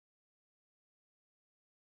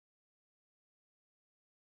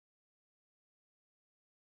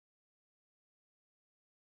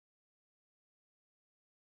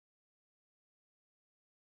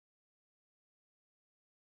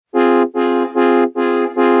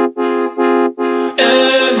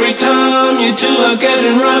you two are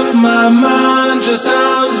getting rough. My mind just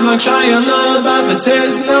sounds like Shia LaBeouf. It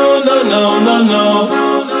says no, no, no, no,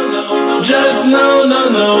 no. Just no, no,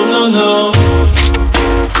 no, no, no.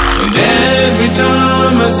 And every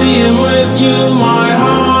time I see him with you, my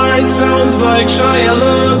heart sounds like Shia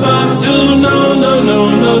LaBeouf too. No, no, no,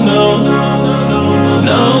 no, no.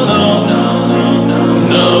 No, no, no,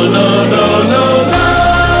 no, no, no, no.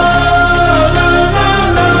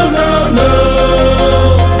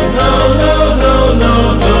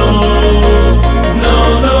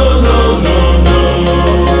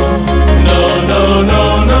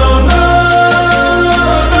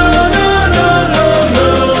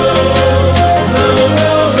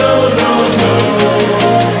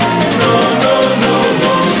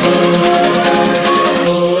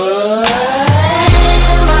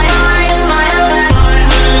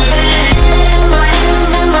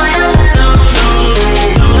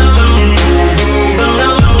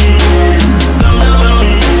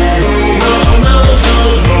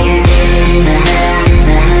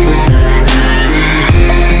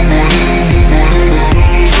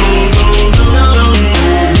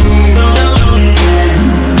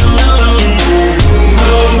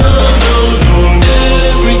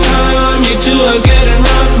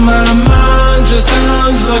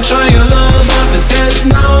 Shia LaBeouf, it says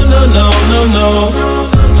no, no, no, no, no.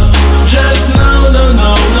 Just no, no,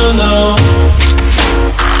 no, no, no.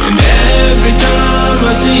 And every time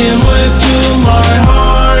I see him with you, my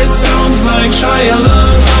heart sounds like Shia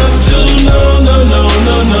LaBeouf too. No, no, no,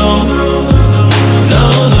 no, no. No,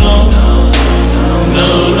 no. No,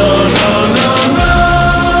 no, no, no, no.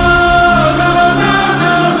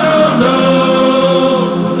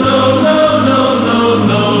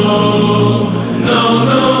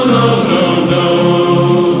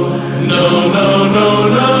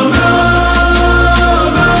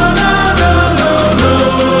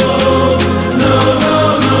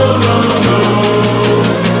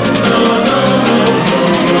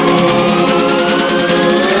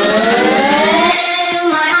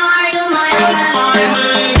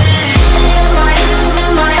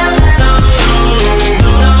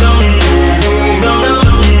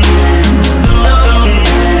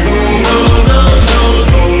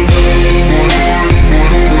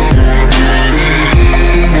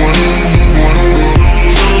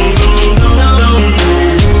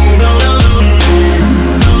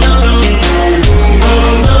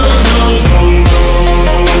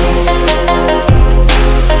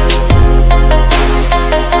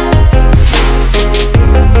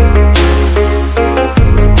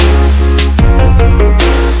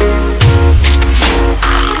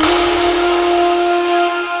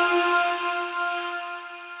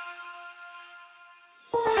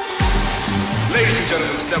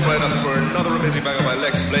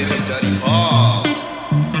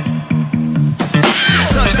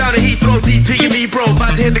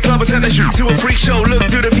 Hit the club and turn the shoot to a freak show. Look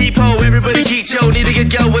through the peephole, everybody geek, yo. Need to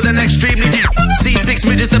get girl with an extremely deep. See six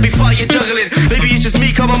midgets that be fighting, juggling. Maybe it's just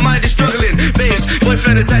me, cause my mind is struggling. Babes,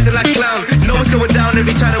 boyfriend is acting like a clown. Know what's going down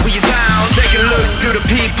every time that we are down. Take a look through the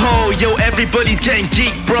peephole, yo. Everybody's getting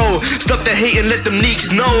geek, bro. Stop the hate and let them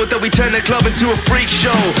leaks know that we turn the club into a freak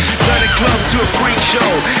show. Turn the club to a freak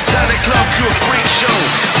show. Turn the club to a freak show.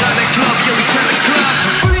 Turn the club, yeah, we turn the club to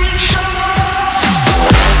a freak show.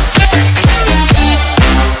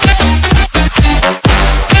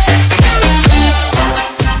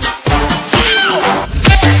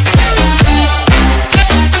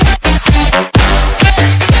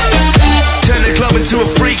 To a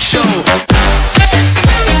freak show.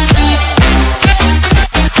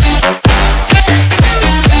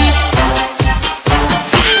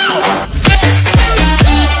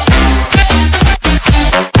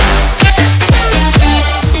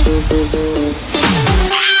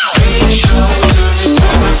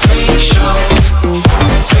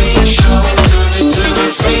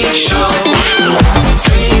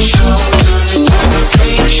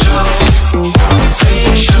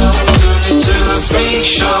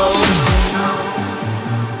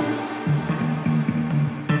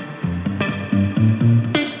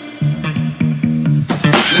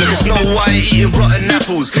 Snow White eating rotten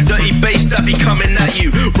apples, dirty bass that be coming at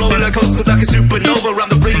you. Roller coasters like a supernova,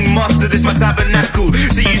 around the ringmaster, this my tabernacle.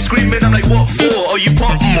 See you screaming, I'm like, what for? Oh, you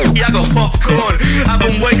pop? Yeah, I got popcorn. I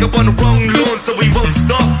haven't wake up on the wrong lawn, so we won't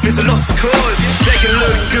stop, it's a lost cause. Take a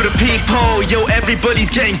look through the peephole, yo,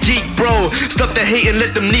 everybody's getting geek, bro. Stop the hate and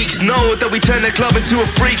let them leaks know that we turn the club into a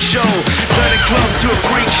freak show. Turn the club to a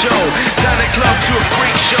freak show. Turn the club to a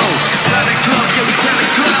freak show. Turn the club, yeah, we turn the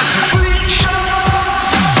club to a freak show.